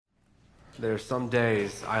There's some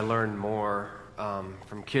days I learn more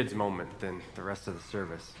from kids' moment than the rest of the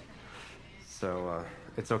service. So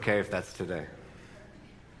it's okay if that's today.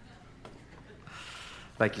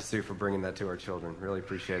 Thank you, Sue, for bringing that to our children. Really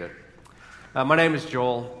appreciate it. My name is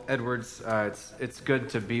Joel Edwards. It's good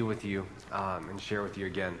to be with you and share with you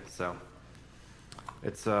again. So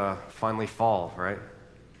it's finally fall, right?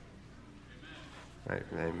 Right,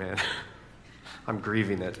 amen. I'm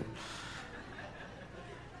grieving it.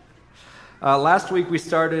 Last week we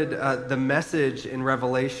started the message in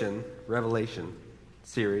Revelation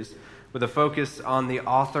series with a focus on the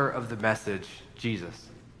author of the message, Jesus.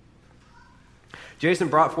 Jason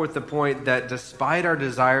brought forth the point that despite our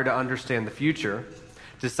desire to understand the future,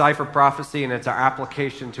 decipher prophecy and its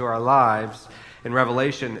application to our lives in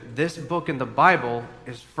Revelation, this book in the Bible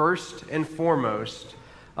is first and foremost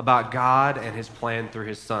about God and his plan through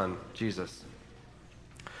his son, Jesus.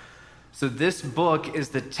 So this book is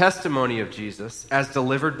the testimony of Jesus as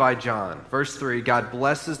delivered by John. Verse 3, God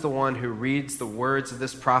blesses the one who reads the words of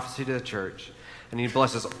this prophecy to the church, and he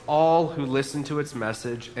blesses all who listen to its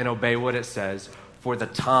message and obey what it says, for the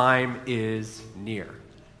time is near.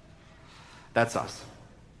 That's us.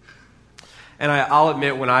 And I'll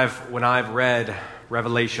admit, when I've read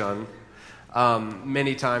Revelation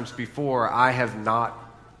many times before, I have not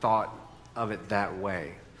thought of it that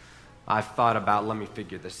way. I've thought about, let me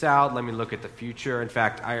figure this out, let me look at the future. In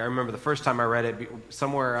fact, I remember the first time I read it,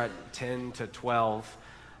 somewhere at 10 to 12,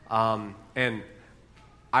 and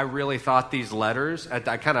I really thought these letters,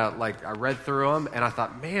 I read through them, and I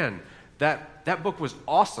thought, man, that book was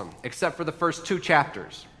awesome, except for the first 2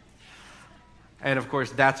 chapters. And of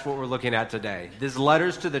course, that's what we're looking at today. These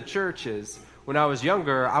letters to the churches. When I was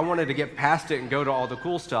younger, I wanted to get past it and go to all the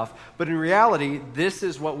cool stuff. But in reality, this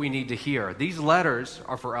is what we need to hear. These letters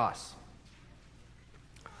are for us.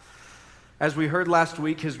 As we heard last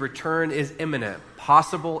week, his return is imminent.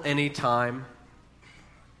 Possible any time,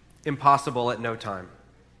 impossible at no time.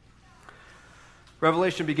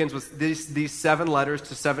 Revelation begins with these 7 letters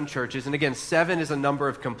to 7 churches. And again, 7 is a number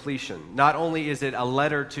of completion. Not only is it a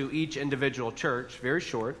letter to each individual church, very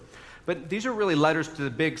short, but these are really letters to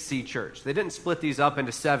the big C church. They didn't split these up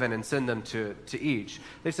into 7 and send them to each.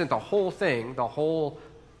 They sent the whole thing, the whole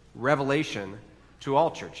Revelation, to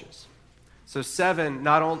all churches. So 7,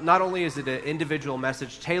 not only is it an individual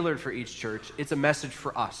message tailored for each church, it's a message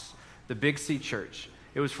for us, the big C church.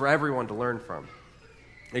 It was for everyone to learn from.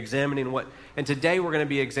 And today we're going to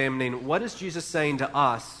be examining what is Jesus saying to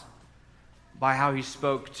us by how he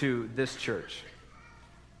spoke to this church.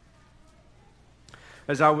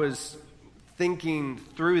 As I was thinking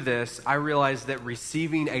through this, I realized that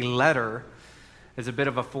receiving a letter is a bit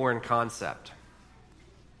of a foreign concept.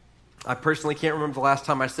 I personally can't remember the last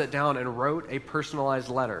time I sat down and wrote a personalized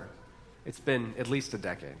letter. It's been at least a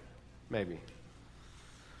decade, maybe.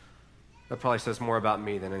 That probably says more about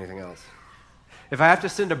me than anything else. If I have to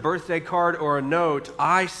send a birthday card or a note,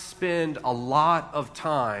 I spend a lot of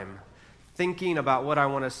time thinking about what I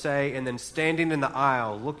want to say and then standing in the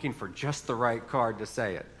aisle looking for just the right card to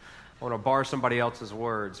say it. I want to borrow somebody else's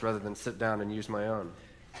words rather than sit down and use my own.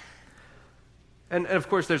 And of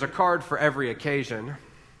course, there's a card for every occasion.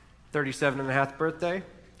 37 and a half birthday,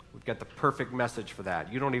 we've got the perfect message for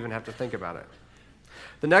that. You don't even have to think about it.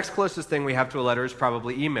 The next closest thing we have to a letter is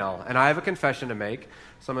probably email. And I have a confession to make.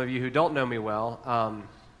 Some of you who don't know me well,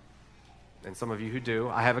 and some of you who do,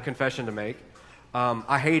 I have a confession to make.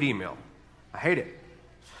 I hate email. I hate it.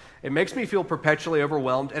 It makes me feel perpetually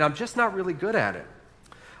overwhelmed, and I'm just not really good at it.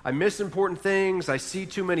 I miss important things. I see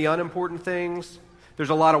too many unimportant things. There's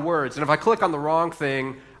a lot of words. And if I click on the wrong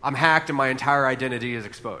thing, I'm hacked and my entire identity is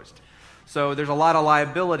exposed. So there's a lot of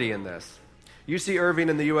liability in this. UC Irving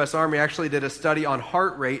in the U.S. Army actually did a study on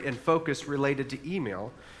heart rate and focus related to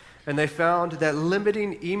email, and they found that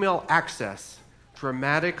limiting email access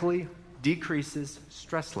dramatically decreases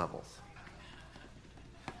stress levels.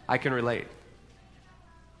 I can relate.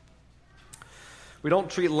 We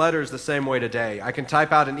don't treat letters the same way today. I can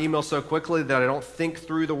type out an email so quickly that I don't think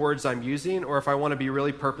through the words I'm using, or if I want to be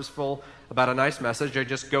really purposeful about a nice message, I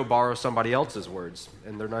just go borrow somebody else's words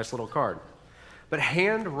in their nice little card. But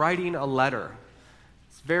handwriting a letter,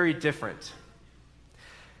 it's very different.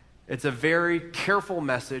 It's a very careful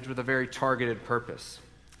message with a very targeted purpose.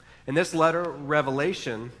 And this letter,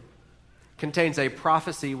 Revelation, contains a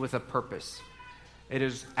prophecy with a purpose. It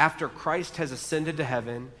is after Christ has ascended to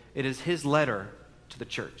heaven, it is his letter to the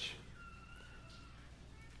church.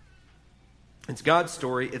 It's God's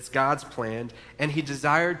story, it's God's plan, and he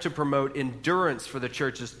desired to promote endurance for the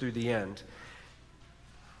churches through the end.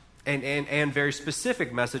 And very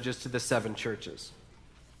specific messages to the 7 churches,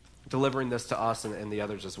 delivering this to us and the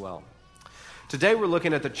others as well. Today we're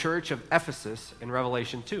looking at the church of Ephesus in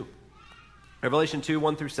Revelation 2. Revelation 2,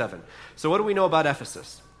 1 through 7. So what do we know about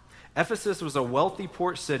Ephesus? Ephesus was a wealthy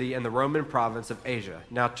port city in the Roman province of Asia,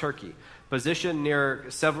 now Turkey, positioned near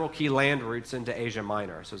several key land routes into Asia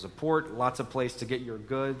Minor. So it was a port, lots of place to get your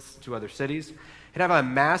goods to other cities. It had a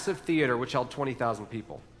massive theater which held 20,000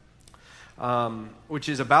 people, which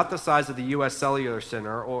is about the size of the U.S. Cellular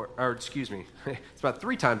Center, it's about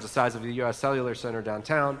 3 times the size of the U.S. Cellular Center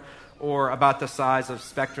downtown, or about the size of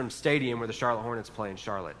Spectrum Stadium where the Charlotte Hornets play in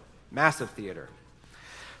Charlotte. Massive theater.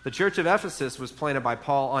 The church of Ephesus was planted by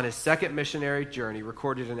Paul on his second missionary journey,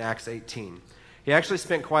 recorded in Acts 18. He actually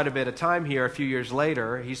spent quite a bit of time here a few years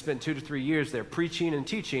later. He spent 2 to 3 years there preaching and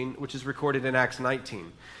teaching, which is recorded in Acts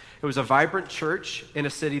 19. It was a vibrant church in a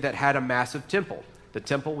city that had a massive temple. The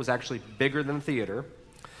temple was actually bigger than the theater,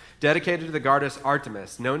 dedicated to the goddess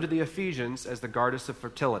Artemis, known to the Ephesians as the goddess of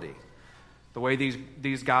fertility. The way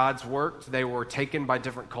these gods worked, they were taken by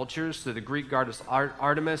different cultures. So the Greek goddess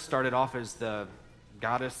Artemis started off as the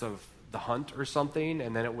goddess of the hunt or something,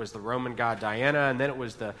 and then it was the Roman god Diana, and then it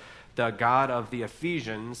was the god of the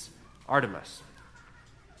Ephesians, Artemis,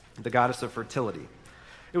 the goddess of fertility.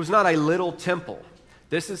 It was not a little temple.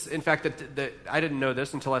 This is, in fact, I didn't know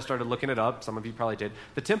this until I started looking it up. Some of you probably did.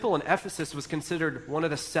 The temple in Ephesus was considered one of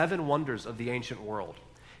the 7 wonders of the ancient world.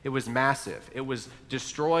 It was massive. It was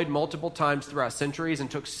destroyed multiple times throughout centuries and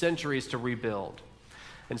took centuries to rebuild.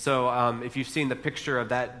 And so if you've seen the picture of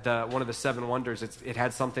that, one of the 7 wonders, it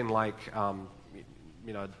had something like,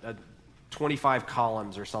 25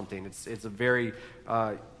 columns or something. It's a very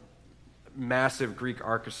massive Greek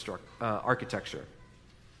architecture.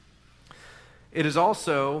 It is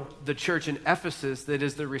also the church in Ephesus that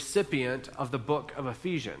is the recipient of the book of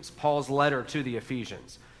Ephesians, Paul's letter to the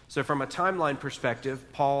Ephesians. So from a timeline perspective,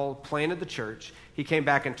 Paul planted the church. He came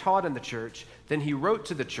back and taught in the church. Then he wrote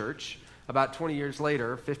to the church about 20 years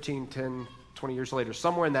later, 20 years later,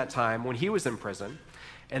 somewhere in that time when he was in prison.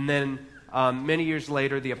 And then many years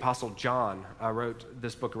later, the Apostle John wrote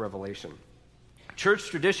this book of Revelation. Church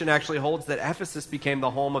tradition actually holds that Ephesus became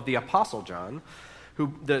the home of the Apostle John,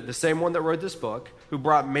 who the same one that wrote this book, who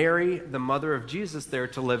brought Mary, the mother of Jesus, there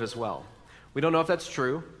to live as well. We don't know if that's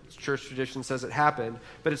true. Church tradition says it happened,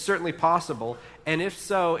 but it's certainly possible. And if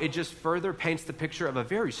so, it just further paints the picture of a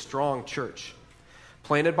very strong church,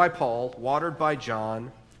 planted by Paul, watered by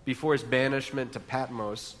John, before his banishment to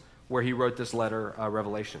Patmos, where he wrote this letter,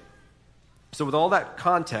 Revelation. So with all that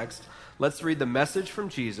context, let's read the message from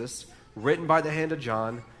Jesus, written by the hand of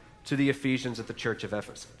John, to the Ephesians at the church of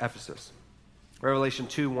Ephesus. Revelation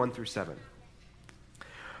 2, 1 through 7.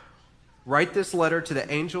 Write this letter to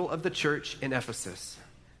the angel of the church in Ephesus.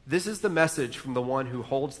 This is the message from the one who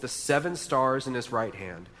holds the 7 stars in his right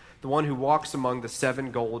hand, the one who walks among the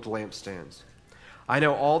 7 gold lampstands. I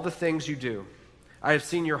know all the things you do. I have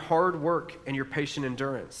seen your hard work and your patient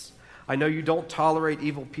endurance. I know you don't tolerate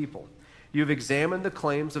evil people. You have examined the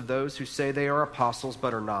claims of those who say they are apostles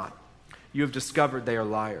but are not. You have discovered they are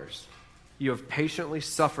liars. You have patiently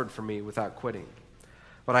suffered for me without quitting.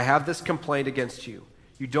 But I have this complaint against you.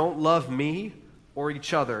 You don't love me or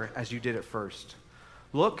each other as you did at first.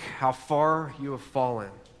 Look how far you have fallen.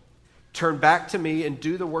 Turn back to me and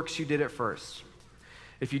do the works you did at first.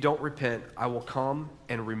 If you don't repent, I will come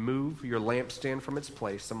and remove your lampstand from its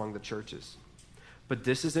place among the churches. But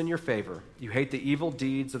this is in your favor. You hate the evil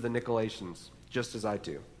deeds of the Nicolaitans, just as I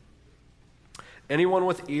do. Anyone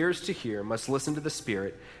with ears to hear must listen to the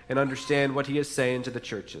Spirit and understand what he is saying to the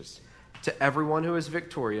churches. To everyone who is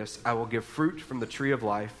victorious, I will give fruit from the tree of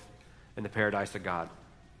life in the paradise of God.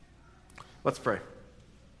 Let's pray.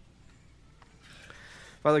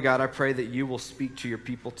 Father God, I pray that you will speak to your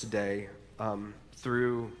people today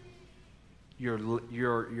through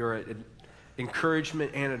your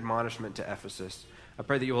encouragement and admonishment to Ephesus. I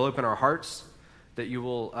pray that you will open our hearts, that you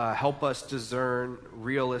will help us discern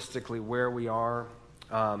realistically where we are,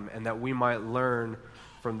 and that we might learn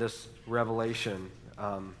from this Revelation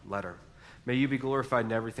letter. May you be glorified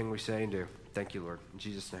in everything we say and do. Thank you, Lord. In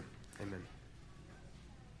Jesus' name, amen.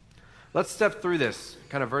 Let's step through this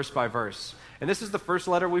kind of verse by verse. And this is the first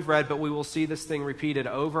letter we've read, but we will see this thing repeated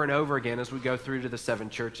over and over again as we go through to the 7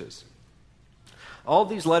 churches. All of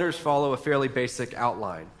these letters follow a fairly basic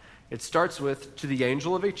outline. It starts with, to the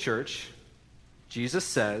angel of a church, Jesus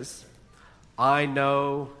says, I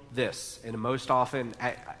know this, and most often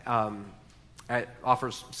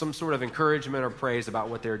offers some sort of encouragement or praise about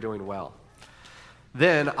what they're doing well.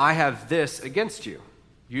 Then, I have this against you.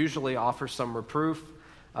 Usually offers some reproof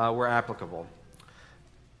where applicable.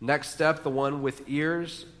 Next step, the one with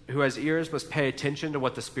ears, who has ears must pay attention to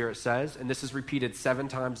what the Spirit says, and this is repeated 7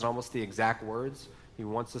 times in almost the exact words. He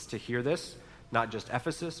wants us to hear this. not just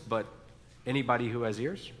Ephesus, but anybody who has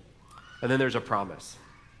ears. And then there's a promise.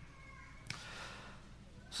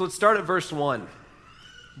 So let's start at verse 1.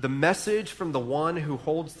 The message from the one who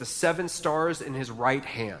holds the 7 stars in his right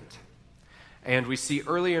hand. And we see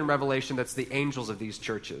earlier in Revelation that's the angels of these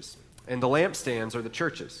churches. And the lampstands are the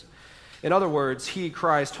churches. In other words, he,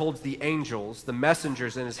 Christ, holds the angels, the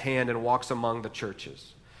messengers in his hand and walks among the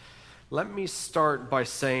churches. Let me start by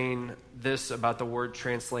saying this about the word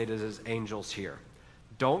translated as angels here.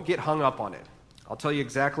 Don't get hung up on it. I'll tell you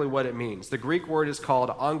exactly what it means. The Greek word is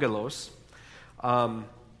called angelos,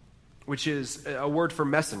 which is a word for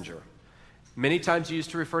messenger. Many times used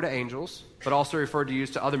to refer to angels, but also referred to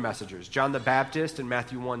use to other messengers. John the Baptist in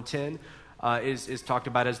Matthew 1:10 is talked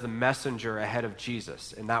about as the messenger ahead of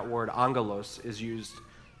Jesus. And that word angelos is used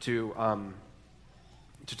to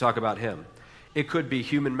talk about him. It could be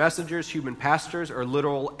human messengers, human pastors, or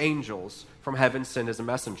literal angels from heaven sent as a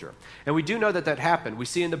messenger. And we do know that happened. We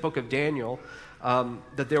see in the book of Daniel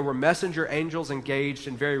that there were messenger angels engaged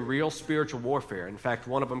in very real spiritual warfare. In fact,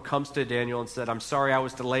 one of them comes to Daniel and said, "I'm sorry I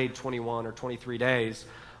was delayed 21 or 23 days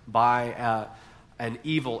by an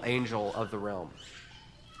evil angel of the realm."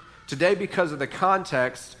 Today, because of the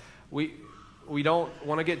context, we don't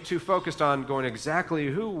want to get too focused on going exactly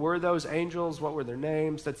who were those angels, what were their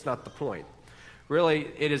names. That's not the point.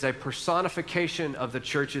 Really, it is a personification of the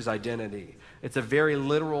church's identity. It's a very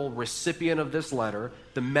literal recipient of this letter,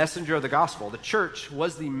 the messenger of the gospel. The church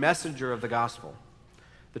was the messenger of the gospel,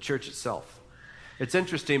 the church itself. It's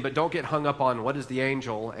interesting, but don't get hung up on what is the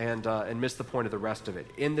angel and miss the point of the rest of it.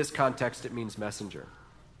 In this context, it means messenger.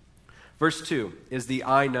 Verse 2 is the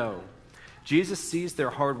I know. Jesus sees their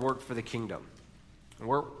hard work for the kingdom.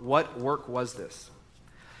 What work was this?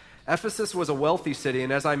 Ephesus was a wealthy city,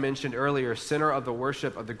 and as I mentioned earlier, center of the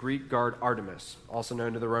worship of the Greek god Artemis, also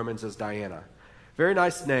known to the Romans as Diana. Very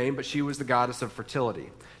nice name, but she was the goddess of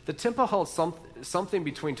fertility. The temple held something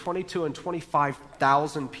between 22 and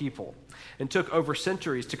 25,000 people and took over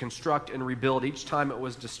centuries to construct and rebuild each time it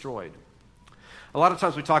was destroyed. A lot of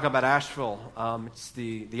times we talk about Asheville. It's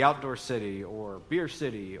the outdoor city or beer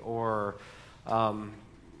city or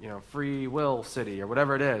free will city or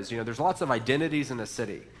whatever it is. There's lots of identities in a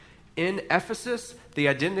city. In Ephesus, the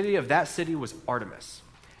identity of that city was Artemis.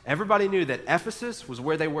 Everybody knew that Ephesus was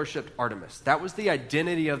where they worshiped Artemis. That was the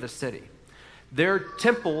identity of the city. Their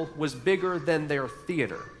temple was bigger than their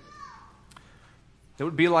theater. It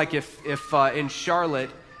would be like if in Charlotte,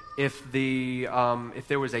 if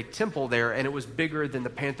there was a temple there and it was bigger than the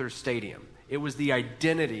Panthers Stadium. It was the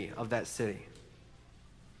identity of that city.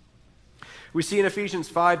 We see in Ephesians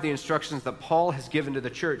 5 the instructions that Paul has given to the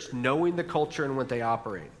church, knowing the culture in which they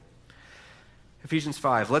operate. Ephesians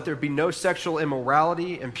 5, let there be no sexual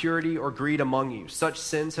immorality, impurity, or greed among you. Such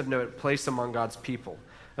sins have no place among God's people.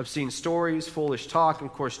 Obscene stories, foolish talk,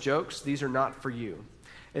 and coarse jokes, these are not for you.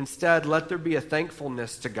 Instead, let there be a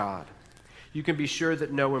thankfulness to God. You can be sure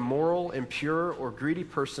that no immoral, impure, or greedy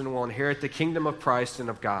person will inherit the kingdom of Christ and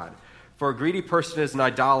of God. For a greedy person is an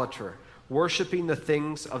idolater, worshiping the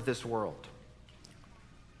things of this world.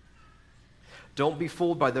 Don't be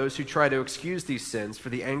fooled by those who try to excuse these sins, for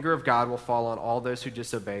the anger of God will fall on all those who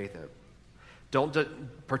disobey them.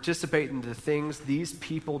 Don't participate in the things these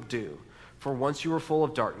people do, for once you were full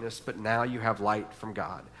of darkness, but now you have light from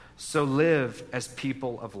God. So live as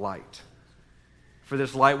people of light. For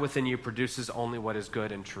this light within you produces only what is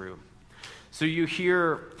good and true. So you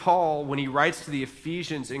hear Paul, when he writes to the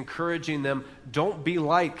Ephesians, encouraging them, don't be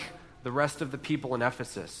like the rest of the people in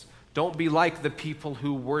Ephesus. Don't be like the people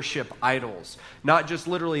who worship idols. Not just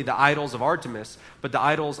literally the idols of Artemis, but the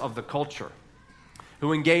idols of the culture.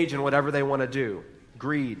 Who engage in whatever they want to do.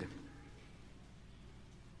 Greed.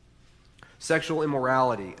 Sexual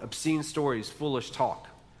immorality. Obscene stories. Foolish talk.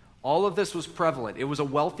 All of this was prevalent. It was a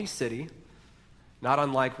wealthy city. Not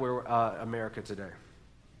unlike America today.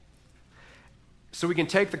 So we can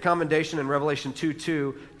take the commendation in Revelation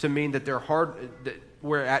 2:2 to mean that they're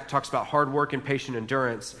where it talks about hard work and patient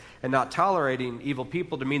endurance and not tolerating evil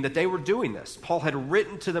people, to mean that they were doing this. Paul had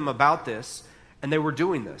written to them about this, and they were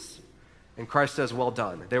doing this. And Christ says, well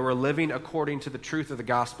done. They were living according to the truth of the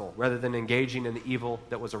gospel rather than engaging in the evil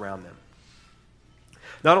that was around them.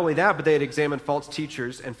 Not only that, but they had examined false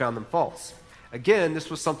teachers and found them false. Again, this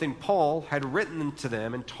was something Paul had written to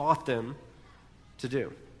them and taught them to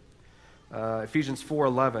do. Ephesians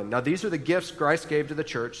 4:11. Now these are the gifts Christ gave to the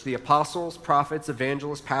church, the apostles, prophets,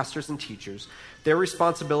 evangelists, pastors, and teachers. Their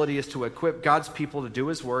responsibility is to equip God's people to do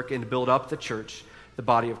his work and to build up the church, the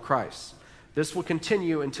body of Christ. This will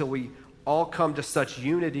continue until we all come to such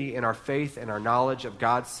unity in our faith and our knowledge of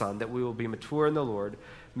God's Son that we will be mature in the Lord,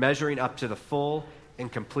 measuring up to the full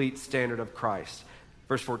and complete standard of Christ.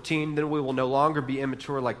 Verse 14, then we will no longer be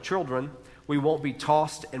immature like children. We won't be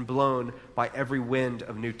tossed and blown by every wind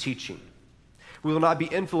of new teaching. We will not be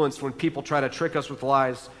influenced when people try to trick us with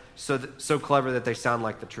lies so clever that they sound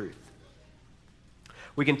like the truth.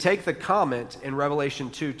 We can take the comment in Revelation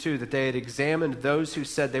 2:2 that they had examined those who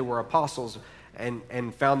said they were apostles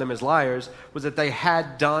and found them as liars, was that they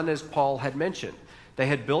had done as Paul had mentioned. They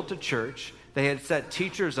had built a church. They had set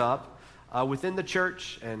teachers up within the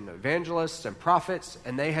church and evangelists and prophets,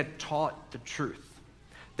 and they had taught the truth.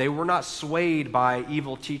 They were not swayed by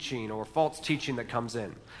evil teaching or false teaching that comes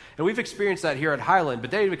in. And we've experienced that here at Highland,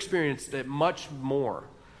 but they've experienced it much more.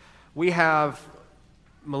 We have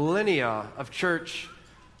millennia of church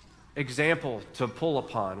example to pull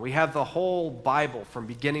upon. We have the whole Bible from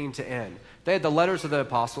beginning to end. They had the letters of the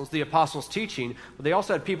apostles teaching, but they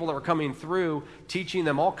also had people that were coming through teaching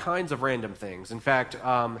them all kinds of random things. In fact,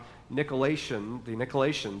 the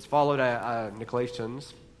Nicolaitans followed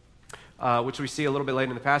Nicolaitans, which we see a little bit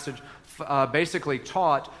later in the passage, basically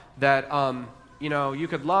taught that you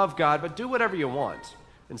could love God, but do whatever you want.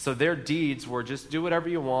 And so their deeds were just do whatever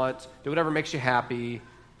you want, do whatever makes you happy,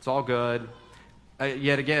 it's all good.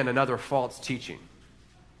 Yet again, another false teaching.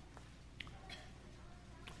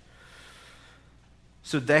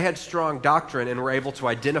 So they had strong doctrine and were able to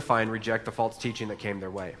identify and reject the false teaching that came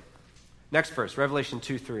their way. Next verse, Revelation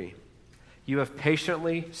 2:3. You have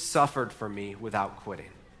patiently suffered for me without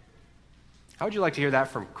quitting. How would you like to hear that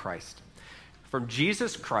from Christ? From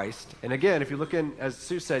Jesus Christ, and again, if you look in, as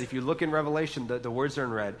Sue said, if you look in Revelation, the words are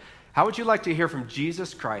in red. How would you like to hear from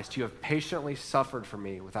Jesus Christ, you have patiently suffered for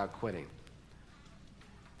me without quitting?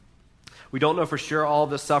 We don't know for sure all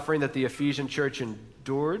the suffering that the Ephesian church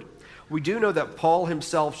endured. We do know that Paul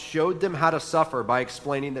himself showed them how to suffer by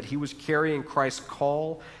explaining that he was carrying Christ's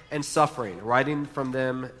call and suffering, writing from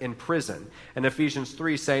them in prison. And Ephesians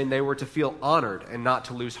 3 saying they were to feel honored and not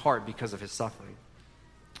to lose heart because of his suffering.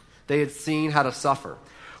 They had seen how to suffer.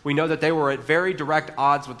 We know that they were at very direct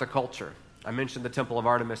odds with the culture. I mentioned the Temple of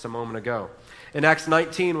Artemis a moment ago. In Acts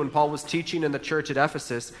 19, when Paul was teaching in the church at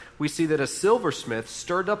Ephesus, we see that a silversmith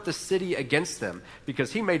stirred up the city against them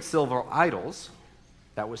because he made silver idols.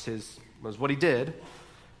 That was what he did.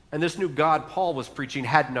 And this new God Paul was preaching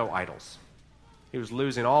had no idols. He was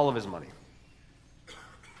losing all of his money.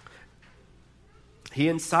 He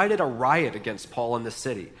incited a riot against Paul in the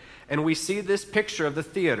city. And we see this picture of the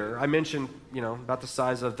theater. I mentioned, about the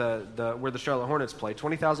size of where the Charlotte Hornets play,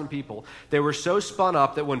 20,000 people. They were so spun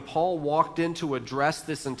up that when Paul walked in to address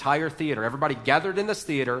this entire theater, everybody gathered in this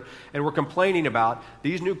theater and were complaining about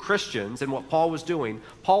these new Christians and what Paul was doing.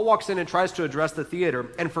 Paul walks in and tries to address the theater,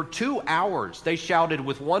 and for 2 hours they shouted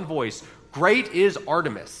with one voice, "Great is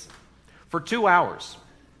Artemis." For 2 hours.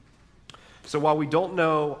 So while we don't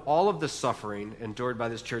know all of the suffering endured by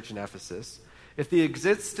this church in Ephesus, if the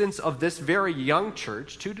existence of this very young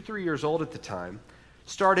church, 2 to 3 years old at the time,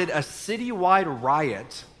 started a citywide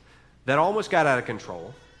riot that almost got out of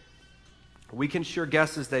control, we can sure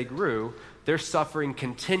guess as they grew, their suffering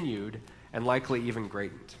continued and likely even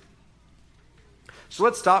greatened. So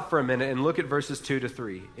let's stop for a minute and look at verses 2 to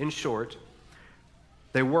 3. In short,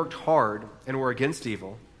 they worked hard and were against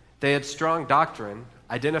evil. They had strong doctrine,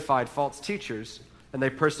 identified false teachers, and they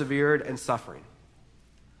persevered in suffering.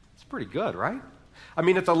 It's pretty good, right? I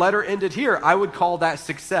mean, if the letter ended here, I would call that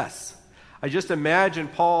success. I just imagine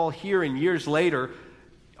Paul hearing years later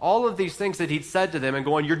all of these things that he'd said to them and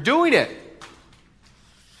going, "You're doing it.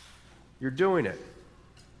 You're doing it."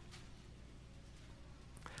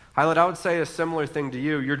 Highland, I would say a similar thing to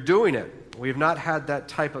you. You're doing it. We've not had that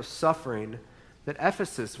type of suffering that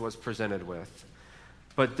Ephesus was presented with.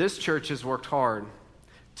 But this church has worked hard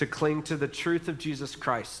to cling to the truth of Jesus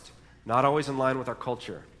Christ, not always in line with our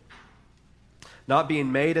culture. Not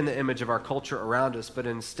being made in the image of our culture around us, but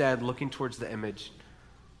instead looking towards the image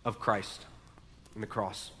of Christ and the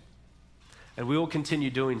cross. And we will continue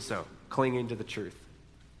doing so, clinging to the truth.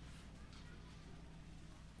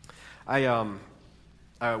 When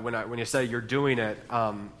you say you're doing it,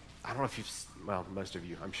 I don't know if most of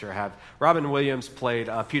you, I'm sure, have. Robin Williams played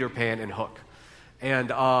Peter Pan in Hook. And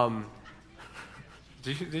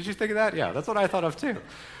did you think of that? Yeah, that's what I thought of too.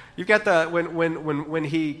 You get when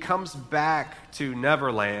he comes back to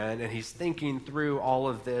Neverland and he's thinking through all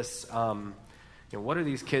of this, what are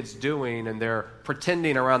these kids doing? And they're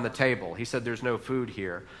pretending around the table. He said there's no food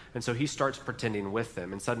here. And so he starts pretending with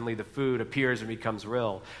them. And suddenly the food appears and becomes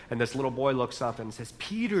real. And this little boy looks up and says,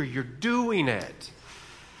 "Peter, you're doing it."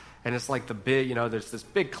 And it's like there's this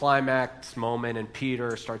big climax moment, and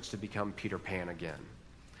Peter starts to become Peter Pan again.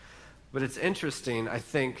 But it's interesting, I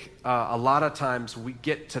think a lot of times we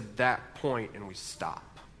get to that point and we stop.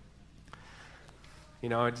 You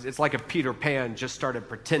know, it's like if Peter Pan just started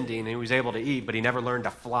pretending and he was able to eat, but he never learned to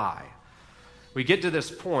fly. We get to this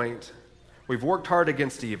point, we've worked hard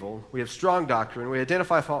against evil, we have strong doctrine, we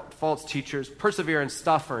identify false teachers, persevere in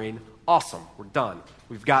suffering. Awesome, we're done.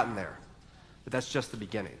 We've gotten there. But that's just the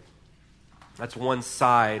beginning. That's one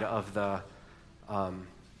side of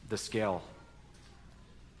the scale.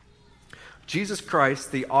 Jesus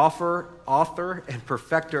Christ, the author and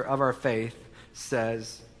perfecter of our faith,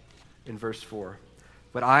 says in verse 4,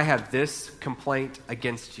 "But I have this complaint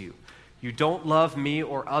against you. You don't love me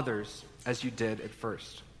or others as you did at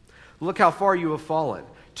first. Look how far you have fallen.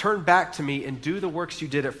 Turn back to me and do the works you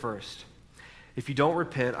did at first. If you don't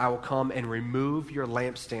repent, I will come and remove your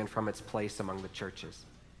lampstand from its place among the churches."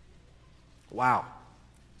 Wow.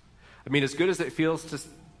 I mean, as good as it feels to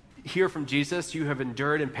hear from Jesus, you have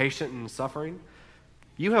endured and patient in suffering.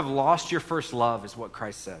 You have lost your first love, is what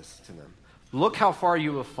Christ says to them. Look how far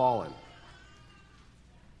you have fallen.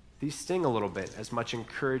 These sting a little bit, as much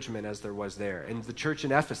encouragement as there was there. And the church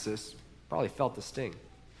in Ephesus probably felt the sting.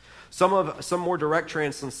 Some more direct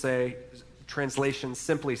translations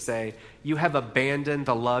simply say, "You have abandoned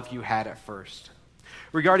the love you had at first."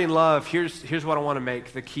 Regarding love, here's what I want to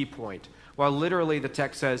make the key point. While literally the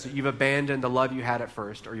text says you've abandoned the love you had at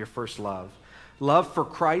first, or your first love, love for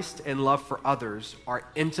Christ and love for others are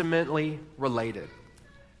intimately related.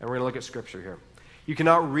 And we're going to look at Scripture here. You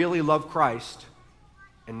cannot really love Christ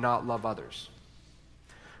and not love others.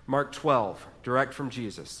 Mark 12, direct from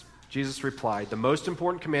Jesus. Jesus replied, "The most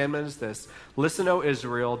important commandment is this: Listen, O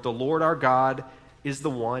Israel, the Lord our God is the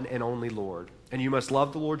one and only Lord. And you must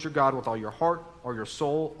love the Lord your God with all your heart, all your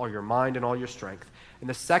soul, all your mind, and all your strength. And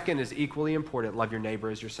the second is equally important: love your neighbor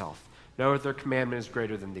as yourself. No other commandment is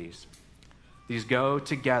greater than these." These go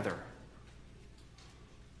together.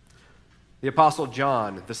 The Apostle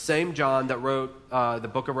John, the same John that wrote the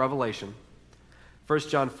book of Revelation, 1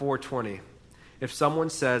 John 4:20. "If someone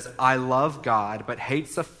says, 'I love God,' but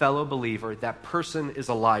hates a fellow believer, that person is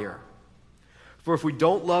a liar. For if we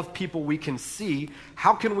don't love people we can see,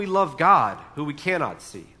 how can we love God, who we cannot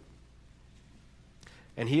see?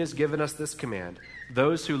 And he has given us this command: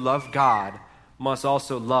 those who love God must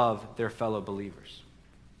also love their fellow believers."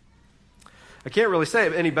 I can't really say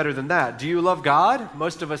it any better than that. Do you love God?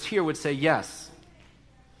 Most of us here would say yes.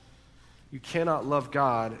 You cannot love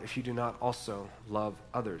God if you do not also love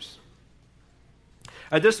others.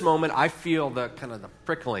 At this moment, I feel the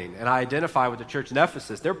prickling, and I identify with the church in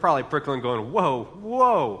Ephesus. They're probably prickling, going, "Whoa,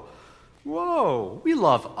 whoa, whoa, we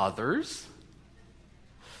love others.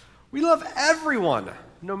 We love everyone,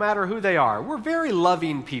 no matter who they are. We're very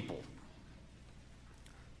loving people."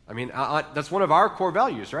 I mean, that's one of our core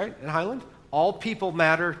values, right, at Highland? All people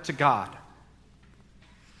matter to God.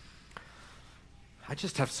 I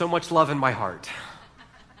just have so much love in my heart.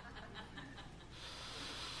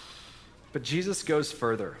 But Jesus goes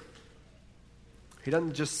further. He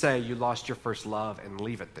doesn't just say you lost your first love and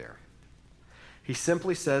leave it there. He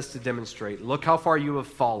simply says to demonstrate, look how far you have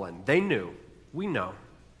fallen. They knew. We know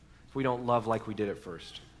if we don't love like we did at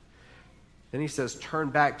first. Then he says,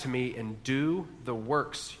 turn back to me and do the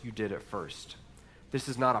works you did at first. This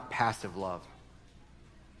is not a passive love.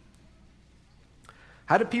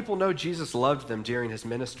 How did people know Jesus loved them during his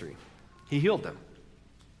ministry? He healed them.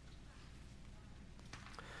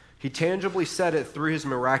 He tangibly said it through his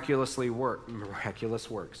miraculous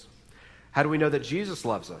works. How do we know that Jesus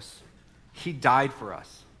loves us? He died for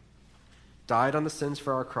us. Died on the sins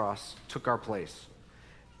for our cross, took our place.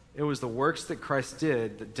 It was the works that Christ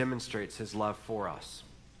did that demonstrates his love for us.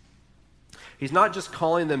 He's not just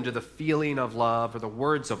calling them to the feeling of love or the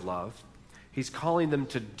words of love. He's calling them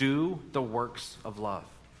to do the works of love.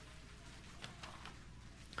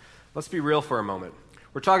 Let's be real for a moment.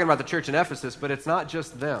 We're talking about the church in Ephesus, but it's not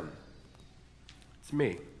just them. It's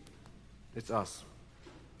me. It's us.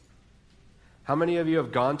 How many of you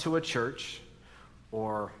have gone to a church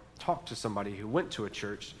or talked to somebody who went to a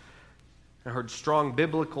church and heard strong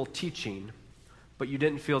biblical teaching, but you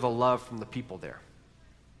didn't feel the love from the people there?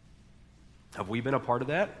 Have we been a part of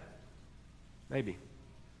that? Maybe.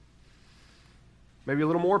 Maybe a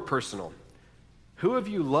little more personal. Who have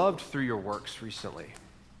you loved through your works recently?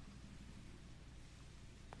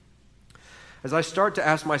 As I start to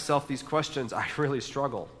ask myself these questions, I really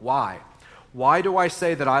struggle. Why? Why do I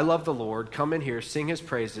say that I love the Lord, come in here, sing his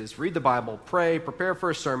praises, read the Bible, pray, prepare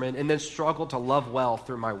for a sermon, and then struggle to love well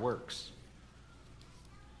through my works?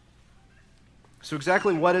 So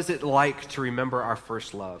exactly what is it like to remember our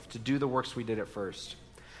first love, to do the works we did at first?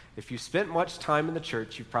 If you spent much time in the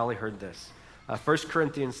church, you've probably heard this. 1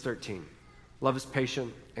 Corinthians 13. Love is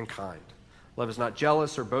patient and kind. Love is not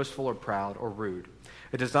jealous or boastful or proud or rude.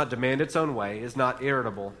 It does not demand its own way, is not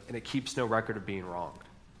irritable, and it keeps no record of being wronged.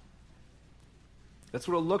 That's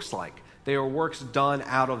what it looks like. They are works done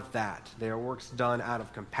out of that. They are works done out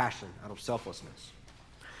of compassion, out of selflessness.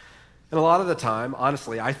 And a lot of the time,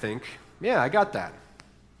 honestly, I think, yeah, I got that.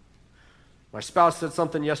 My spouse said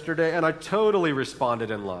something yesterday, and I totally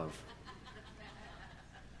responded in love.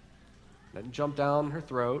 Didn't jump down her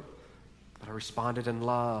throat, but I responded in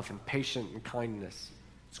love and patience and kindness.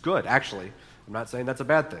 It's good, actually. I'm not saying that's a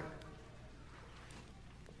bad thing.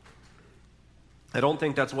 I don't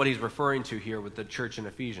think that's what he's referring to here with the church in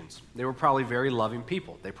Ephesians. They were probably very loving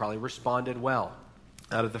people. They probably responded well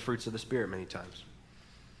out of the fruits of the Spirit many times.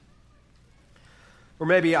 Or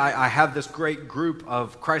maybe I have this great group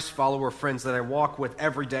of Christ follower friends that I walk with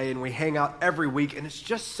every day, and we hang out every week, and it's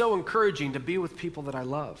just so encouraging to be with people that I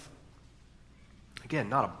love. Again,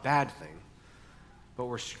 not a bad thing, but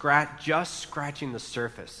we're just scratching the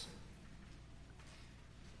surface.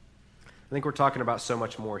 I think we're talking about so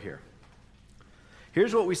much more here.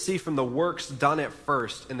 Here's what we see from the works done at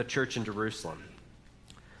first in the church in Jerusalem.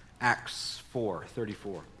 Acts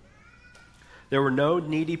 4:34. There were no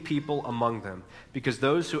needy people among them, because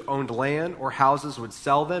those who owned land or houses would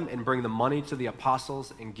sell them and bring the money to the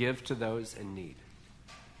apostles and give to those in need.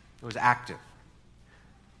 It was active.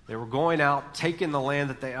 They were going out, taking the land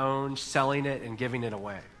that they owned, selling it, and giving it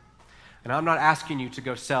away. And I'm not asking you to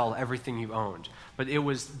go sell everything you owned, but it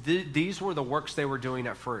was these were the works they were doing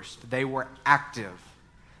at first. They were active.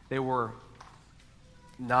 They were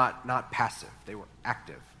not passive. They were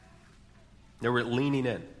active. They were leaning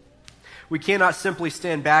in. We cannot simply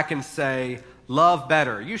stand back and say, love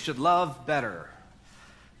better. You should love better.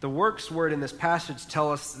 The works word in this passage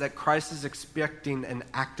tell us that Christ is expecting an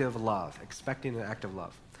active love.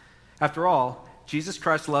 After all, Jesus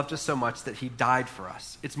Christ loved us so much that he died for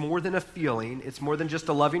us. It's more than a feeling. It's more than just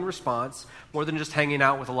a loving response, more than just hanging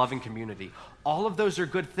out with a loving community. All of those are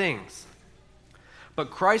good things. But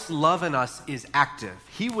Christ's love in us is active.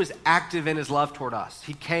 He was active in his love toward us.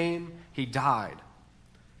 He came, he died.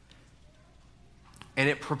 And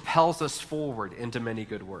it propels us forward into many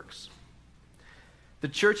good works. The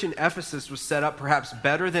church in Ephesus was set up perhaps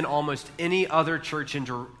better than almost any other church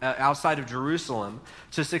outside of Jerusalem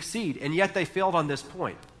to succeed, and yet they failed on this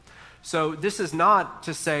point. So this is not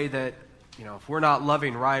to say that, if we're not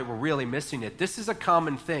loving right, we're really missing it. This is a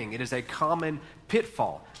common thing. It is a common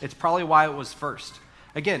pitfall. It's probably why it was first.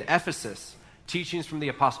 Again, Ephesus, teachings from the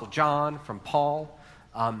Apostle John, from Paul,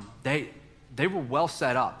 they were well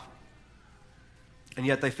set up. And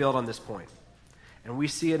yet they failed on this point. And we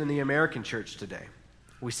see it in the American church today.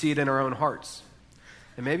 We see it in our own hearts.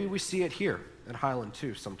 And maybe we see it here at Highland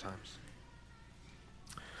too sometimes.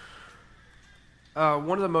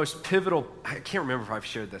 One of the most pivotal, I can't remember if I've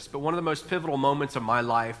shared this, but one of the most pivotal moments of my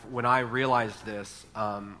life when I realized this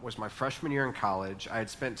was my freshman year in college. I had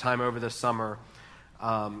spent time over the summer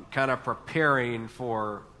kind of preparing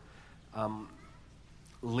for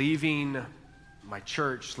leaving my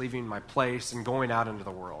church, leaving my place, and going out into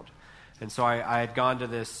the world. And so I had gone to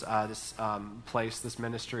this place, this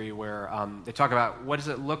ministry, where they talk about what does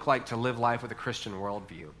it look like to live life with a Christian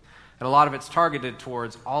worldview. And a lot of it's targeted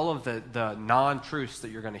towards all of the non-truths that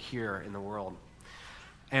you're going to hear in the world.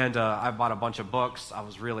 And I bought a bunch of books. I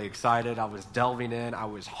was really excited. I was delving in. I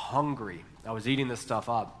was hungry. I was eating this stuff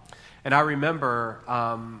up. And I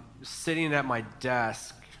remember sitting at my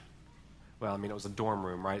desk. Well, it was a dorm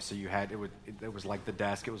room, right? So it was like the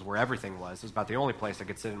desk. It was where everything was. It was about the only place I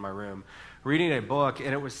could sit in my room, reading a book.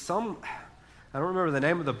 And it was I don't remember the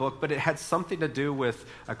name of the book, but it had something to do with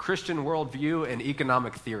a Christian worldview and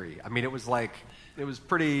economic theory. It was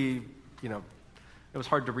pretty, it was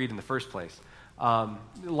hard to read in the first place. A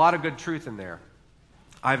lot of good truth in there.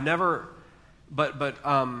 I've never, but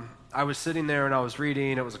I was sitting there and I was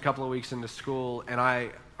reading. It was a couple of weeks into school, and I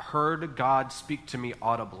heard God speak to me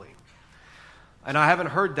audibly. And I haven't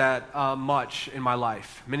heard that much in my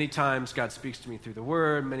life. Many times God speaks to me through the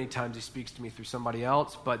Word. Many times he speaks to me through somebody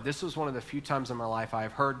else. But this was one of the few times in my life I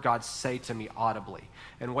have heard God say to me audibly.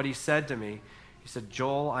 And what he said to me, he said,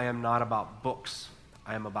 "Joel, I am not about books.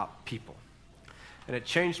 I am about people." And it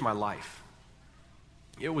changed my life.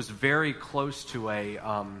 It was very close to it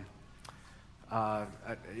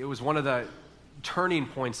was one of the turning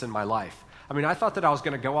points in my life. I thought that I was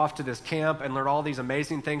going to go off to this camp and learn all these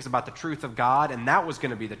amazing things about the truth of God, and that was going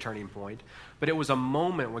to be the turning point. But it was a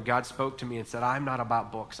moment when God spoke to me and said, "I'm not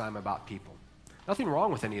about books, I'm about people." Nothing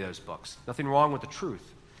wrong with any of those books. Nothing wrong with the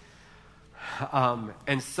truth.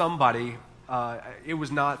 And somebody it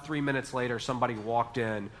was not 3 minutes later somebody walked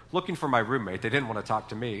in looking for my roommate. They didn't want to talk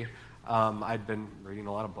to me. I'd been reading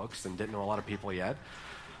a lot of books and didn't know a lot of people yet.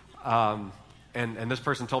 And this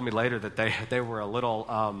person told me later that they were a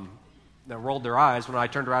little, they rolled their eyes when I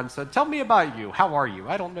turned around and said, "Tell me about you. How are you?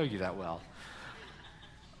 I don't know you that well."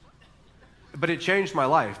 But it changed my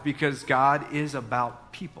life because God is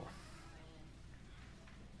about people.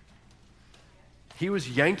 He was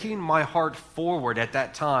yanking my heart forward at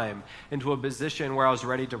that time into a position where I was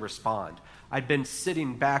ready to respond. I'd been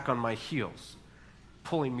sitting back on my heels,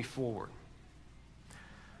 pulling me forward.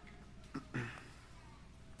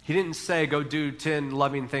 He didn't say, go do 10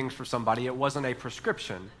 loving things for somebody. It wasn't a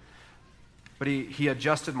prescription. But he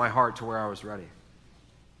adjusted my heart to where I was ready.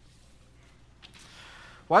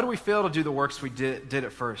 Why do we fail to do the works we did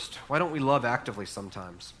at first? Why don't we love actively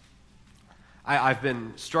sometimes? I've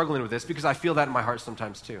been struggling with this because I feel that in my heart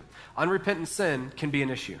sometimes too. Unrepentant sin can be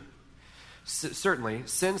an issue. Certainly,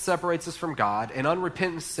 sin separates us from God, and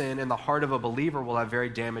unrepentant sin in the heart of a believer will have very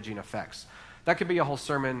damaging effects. That could be a whole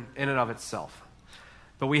sermon in and of itself.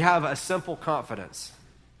 But we have a simple confidence.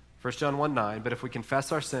 1 John 1:9, but if we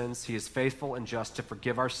confess our sins, he is faithful and just to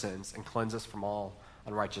forgive our sins and cleanse us from all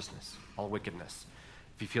unrighteousness, all wickedness.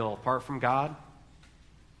 If you feel apart from God,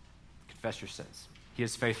 confess your sins. He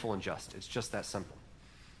is faithful and just. It's just that simple.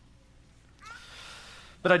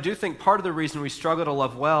 But I do think part of the reason we struggle to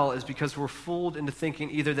love well is because we're fooled into thinking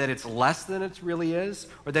either that it's less than it really is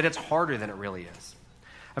or that it's harder than it really is.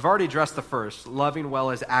 I've already addressed the first. Loving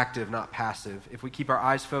well is active, not passive. If we keep our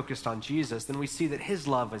eyes focused on Jesus, then we see that his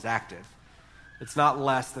love is active. It's not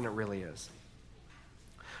less than it really is.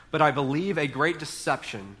 But I believe a great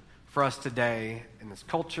deception for us today in this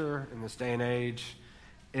culture, in this day and age,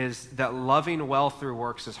 is that loving well through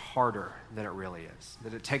works is harder than it really is,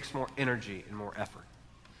 that it takes more energy and more effort.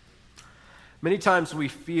 Many times we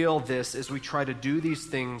feel this as we try to do these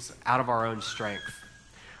things out of our own strength.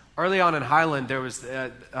 Early on in Highland, there was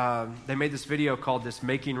they made this video called this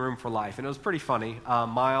Making Room for Life, and it was pretty funny.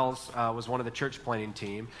 Miles was one of the church planting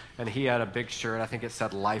team, and he had a big shirt. I think it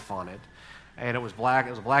said Life on it. And it was black. It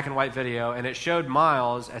was a black and white video, and it showed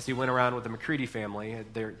Miles as he went around with the McCready family.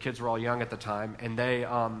 Their kids were all young at the time, and they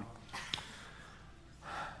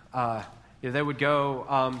would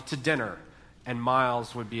go to dinner, and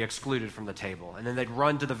Miles would be excluded from the table. And then they'd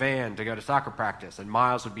run to the van to go to soccer practice, and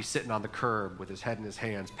Miles would be sitting on the curb with his head in his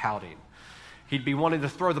hands, pouting. He'd be wanting to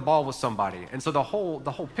throw the ball with somebody. And so the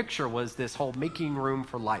whole picture was this whole making room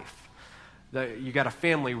for life. You got a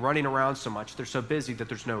family running around so much, they're so busy that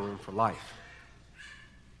there's no room for life.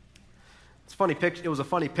 It was a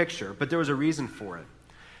funny picture, but there was a reason for it.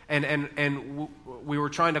 And we were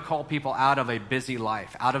trying to call people out of a busy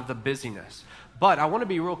life, out of the busyness. But I want to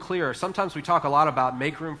be real clear. Sometimes we talk a lot about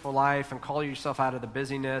make room for life and call yourself out of the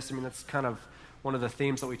busyness. I mean, that's kind of one of the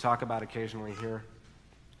themes that we talk about occasionally here.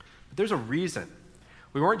 But there's a reason.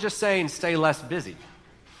 We weren't just saying stay less busy.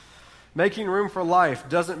 Making room for life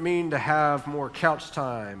doesn't mean to have more couch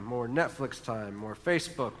time, more Netflix time, more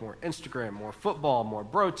Facebook, more Instagram, more football, more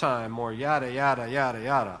bro time, more yada, yada, yada,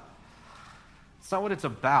 yada. It's not what it's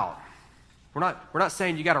about. We're not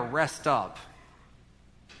saying you got to rest up.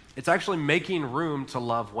 It's actually making room to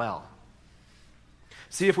love well.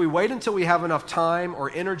 See, if we wait until we have enough time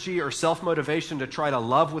or energy or self-motivation to try to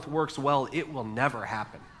love with works well, it will never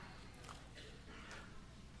happen.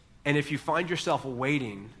 And if you find yourself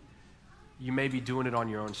waiting, you may be doing it on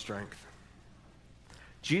your own strength.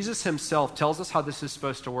 Jesus himself tells us how this is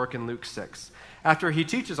supposed to work in Luke 6. After he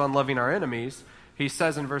teaches on loving our enemies, he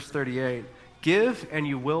says in verse 38, "Give and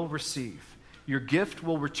you will receive. Your gift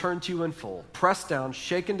will return to you in full, pressed down,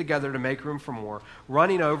 shaken together to make room for more,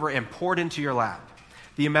 running over and poured into your lap.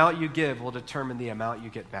 The amount you give will determine the amount you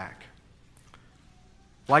get back."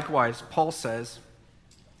 Likewise, Paul says,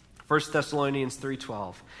 1 Thessalonians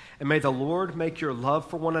 3:12, "And may the Lord make your love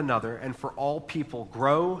for one another and for all people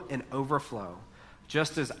grow and overflow,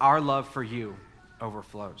 just as our love for you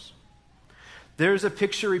overflows." There's a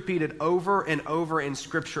picture repeated over and over in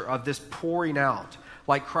Scripture of this pouring out,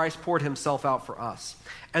 like Christ poured himself out for us.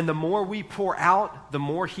 And the more we pour out, the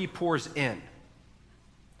more he pours in.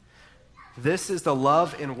 This is the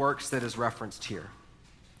love in works that is referenced here.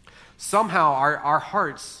 Somehow our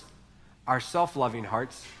hearts, our self-loving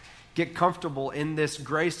hearts, get comfortable in this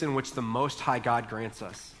grace in which the Most High God grants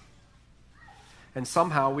us. And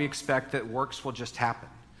somehow we expect that works will just happen.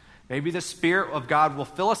 Maybe the Spirit of God will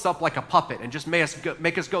fill us up like a puppet and just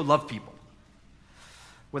make us go love people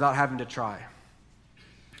without having to try.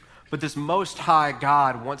 But this Most High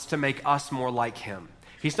God wants to make us more like him.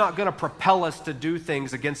 He's not going to propel us to do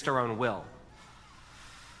things against our own will.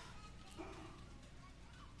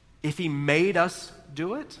 if he made us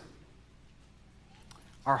do it,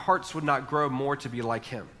 our hearts would not grow more to be like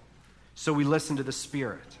him. So we listen to the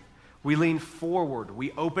Spirit. We lean forward.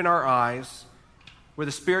 We open our eyes where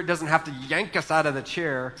the Spirit doesn't have to yank us out of the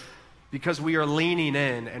chair because we are leaning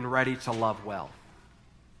in and ready to love well.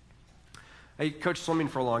 I coached swimming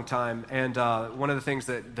for a long time, and one of the things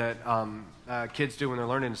that kids do when they're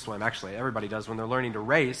learning to swim, actually everybody does when they're learning to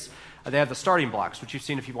race, they have the starting blocks, which you've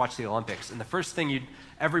seen if you watch the Olympics. And the first thing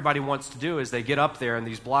everybody wants to do is they get up there and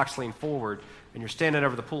these blocks lean forward, and you're standing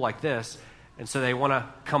over the pool like this, and so they want to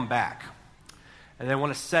come back. And they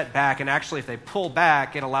want to set back, and actually if they pull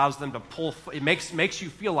back, it allows them to pull, it makes you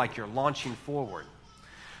feel like you're launching forward.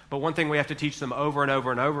 But one thing we have to teach them over and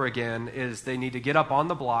over and over again is they need to get up on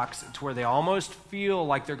the blocks to where they almost feel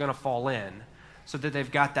like they're going to fall in so that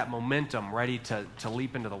they've got that momentum ready to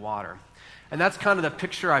leap into the water. And that's kind of the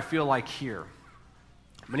picture I feel like here.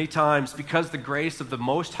 Many times, because the grace of the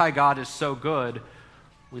Most High God is so good,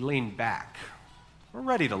 we lean back. We're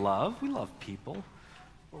ready to love. We love people.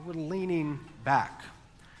 But we're leaning back.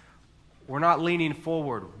 We're not leaning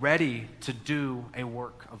forward, ready to do a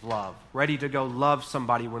work of love, ready to go love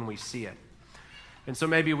somebody when we see it. And so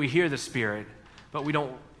maybe we hear the Spirit, but we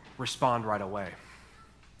don't respond right away.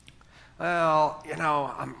 Well,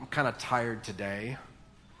 I'm kind of tired today.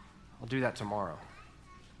 I'll do that tomorrow.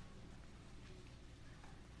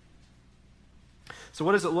 So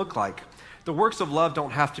what does it look like? The works of love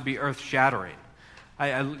don't have to be earth-shattering.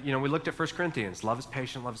 We looked at 1 Corinthians. Love is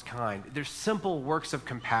patient, love is kind. There's simple works of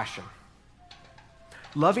compassion.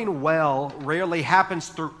 Loving well rarely happens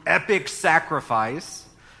through epic sacrifice,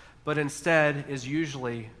 but instead is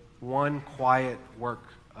usually one quiet work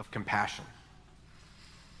of compassion.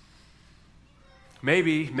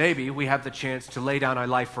 Maybe we have the chance to lay down our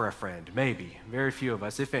life for a friend. Maybe. Very few of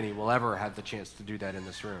us, if any, will ever have the chance to do that in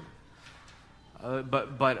this room.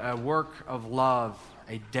 But a work of love,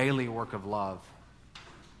 a daily work of love,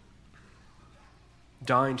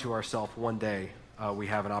 dying to ourselves one day, we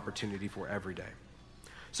have an opportunity for every day.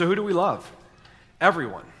 So who do we love?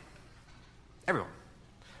 Everyone. Everyone.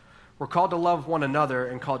 We're called to love one another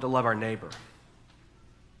and called to love our neighbor.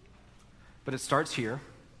 But it starts here.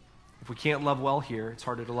 If we can't love well here, it's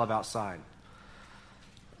harder to love outside.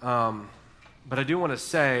 But I do want to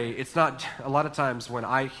say, it's not, a lot of times when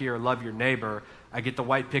I hear love your neighbor, I get the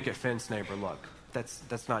white picket fence neighbor look.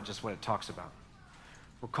 That's not just what it talks about.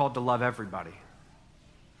 We're called to love everybody.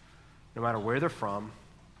 No matter where they're from,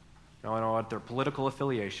 no matter what their political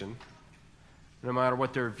affiliation, no matter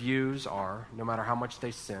what their views are, no matter how much they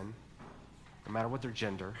sin, no matter what their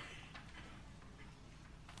gender,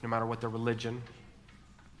 no matter what their religion,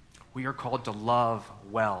 we are called to love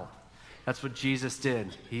well. That's what Jesus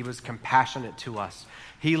did. He was compassionate to us.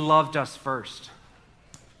 He loved us first.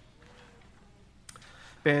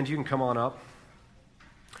 Band, you can come on up.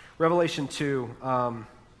 Revelation 2.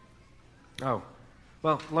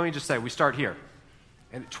 Well, let me just say, we start here.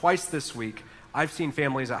 And twice this week, I've seen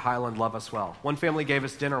families at Highland love us well. One family gave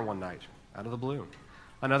us dinner one night, out of the blue.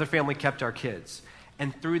 Another family kept our kids.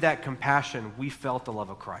 And through that compassion, we felt the love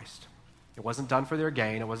of Christ. It wasn't done for their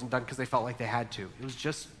gain. It wasn't done because they felt like they had to. It was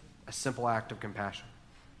just a simple act of compassion.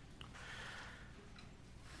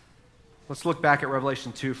 Let's look back at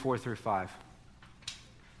Revelation 2, 4 through 5.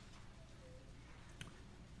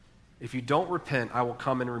 If you don't repent, I will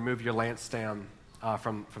come and remove your lampstand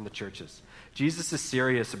from the churches. Jesus is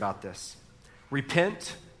serious about this.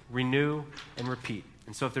 Repent, renew, and repeat.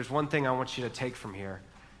 And so if there's one thing I want you to take from here,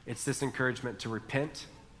 it's this encouragement to repent,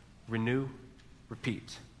 renew,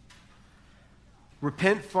 repeat.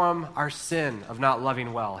 Repent from our sin of not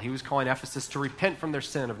loving well. He was calling Ephesus to repent from their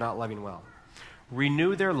sin of not loving well.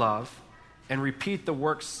 Renew their love and repeat the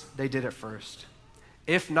works they did at first.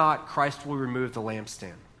 If not, Christ will remove the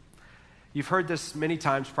lampstand. You've heard this many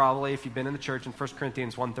times probably if you've been in the church in 1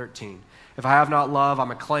 Corinthians 1:13. If I have not love,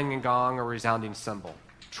 I'm a clanging gong or resounding cymbal.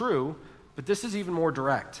 True, but this is even more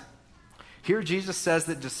direct. Here Jesus says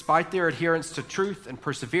that despite their adherence to truth and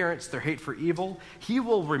perseverance, their hate for evil, he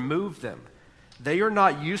will remove them. They are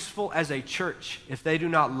not useful as a church if they do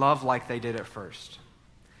not love like they did at first.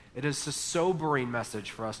 It is a sobering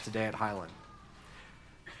message for us today at Highland.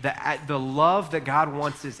 The love that God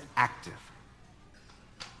wants is active.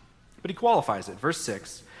 But he qualifies it. Verse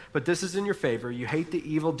 6, but this is in your favor. You hate the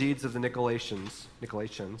evil deeds of the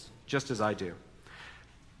Nicolaitans, just as I do.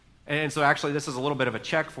 And so actually this is a little bit of a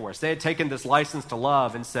check for us. They had taken this license to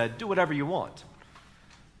love and said, do whatever you want.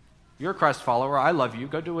 You're a Christ follower. I love you.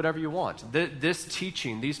 Go do whatever you want. This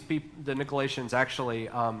teaching, the Nicolaitans actually,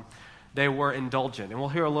 They were indulgent. And we'll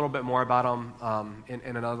hear a little bit more about them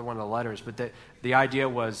in another one of the letters. But the idea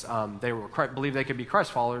was they believed they could be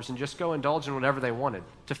Christ followers and just go indulge in whatever they wanted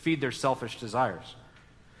to feed their selfish desires.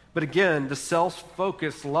 But again, the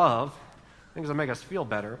self-focused love, things that make us feel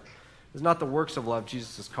better, is not the works of love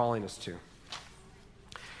Jesus is calling us to.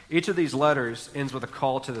 Each of these letters ends with a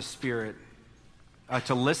call to the Spirit,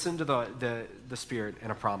 to listen to the Spirit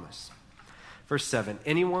and a promise. Verse 7,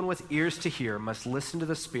 anyone with ears to hear must listen to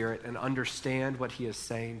the Spirit and understand what he is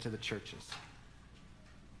saying to the churches.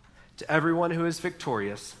 To everyone who is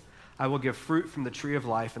victorious, I will give fruit from the tree of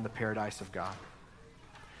life in the paradise of God.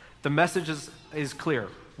 The message is clear.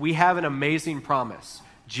 We have an amazing promise.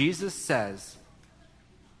 Jesus says,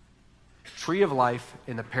 tree of life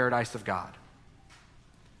in the paradise of God.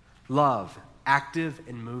 Love, active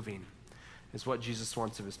and moving, is what Jesus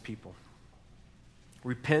wants of his people.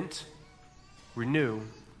 Repent, renew,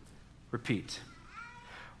 repeat.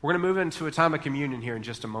 We're going to move into a time of communion here in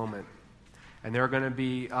just a moment. And there are going to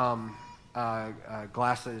be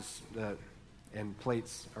glasses and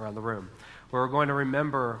plates around the room where we're going to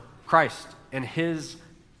remember Christ and his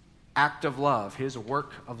act of love, his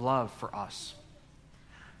work of love for us.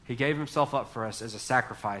 He gave himself up for us as a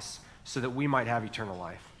sacrifice so that we might have eternal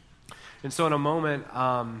life. And so in a moment,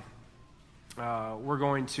 we're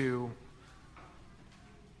going to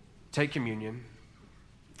take communion,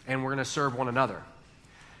 and we're going to serve one another.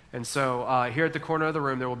 And so here at the corner of the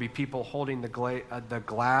room, there will be people holding the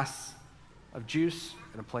glass of juice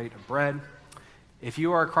and a plate of bread. If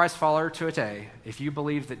you are a Christ follower today, if you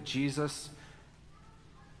believe that Jesus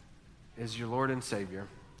is your Lord and Savior,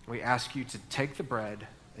 we ask you to take the bread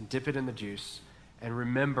and dip it in the juice and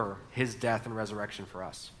remember his death and resurrection for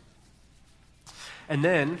us. And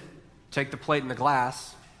then take the plate and the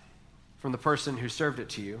glass from the person who served it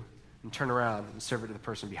to you and turn around and serve it to the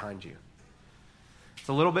person behind you. It's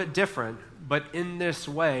a little bit different, but in this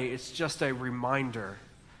way, it's just a reminder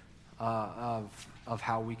of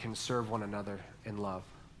how we can serve one another in love.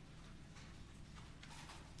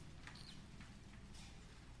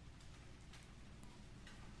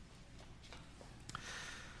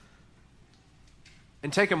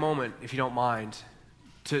 And take a moment, if you don't mind,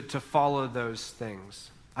 to follow those things.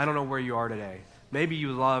 I don't know where you are today. Maybe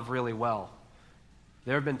you love really well.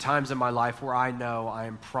 There have been times in my life where I know I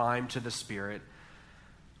am primed to the Spirit,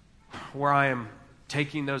 where I am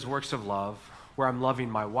taking those works of love, where I'm loving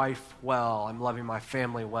my wife well, I'm loving my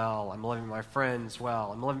family well, I'm loving my friends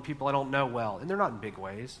well, I'm loving people I don't know well. And they're not in big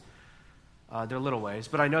ways. They're little ways,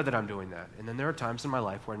 but I know that I'm doing that. And then there are times in my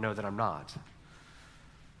life where I know that I'm not.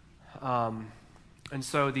 And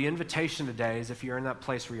so the invitation today is, if you're in that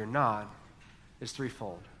place where you're not, is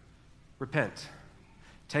threefold. Repent.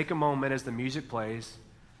 Take a moment as the music plays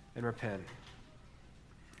and repent.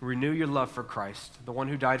 Renew your love for Christ, the one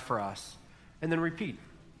who died for us, and then repeat.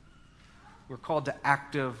 We're called to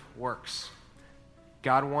active works.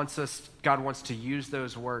 God wants to use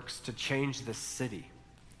those works to change this city.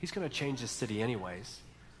 He's going to change this city anyways,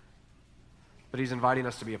 but he's inviting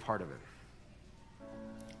us to be a part of it.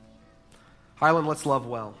 Highland, let's love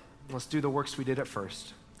well. Let's do the works we did at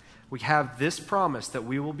first. We have this promise that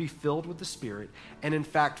we will be filled with the Spirit, and in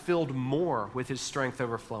fact filled more with his strength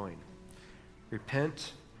overflowing.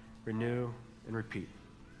 Repent, renew, and repeat.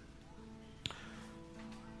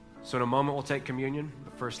 So in a moment we'll take communion,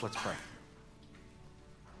 but first let's pray.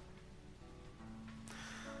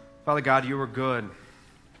 Father God, you are good.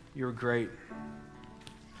 You are great.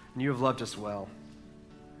 And you have loved us well.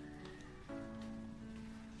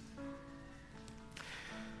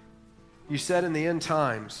 You said in the end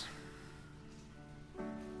times,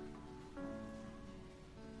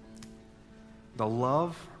 the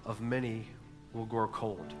love of many will grow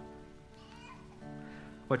cold,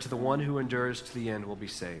 but to the one who endures to the end will be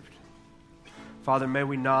saved. Father, may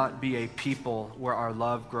we not be a people where our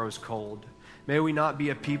love grows cold. May we not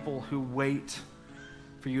be a people who wait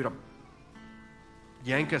for you to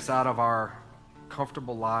yank us out of our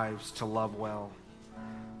comfortable lives to love well.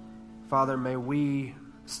 Father, may we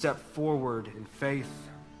step forward in faith.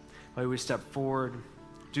 May we step forward,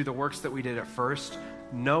 do the works that we did at first,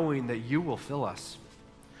 knowing that you will fill us.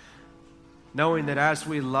 Knowing that as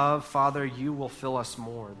we love, Father, you will fill us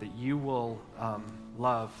more, that you will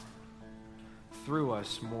love through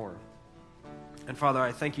us more. And Father,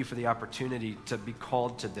 I thank you for the opportunity to be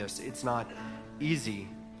called to this. It's not easy.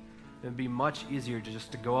 It would be much easier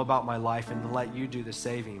to go about my life and let you do the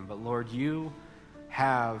saving. But Lord, you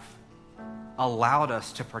have allowed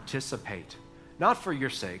us to participate, not for your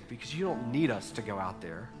sake, because you don't need us to go out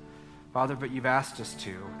there, Father, but you've asked us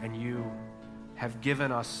to, and you have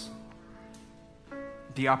given us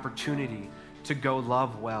the opportunity to go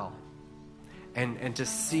love well. and to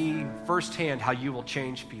see firsthand how you will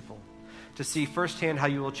change people, to see firsthand how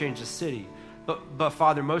you will change the city. But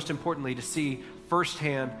Father, most importantly, to see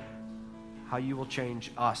firsthand how you will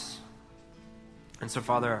change us. And so,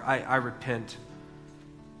 Father, I repent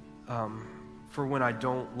for when I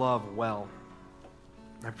don't love well.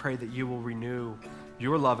 I pray that you will renew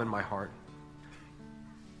your love in my heart.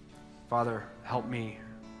 Father, help me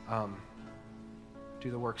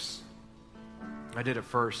do the works. I did it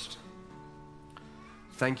first.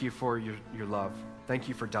 Thank you for your love. Thank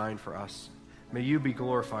you for dying for us. May you be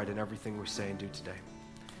glorified in everything we say and do today.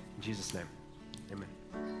 In Jesus' name,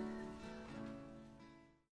 amen.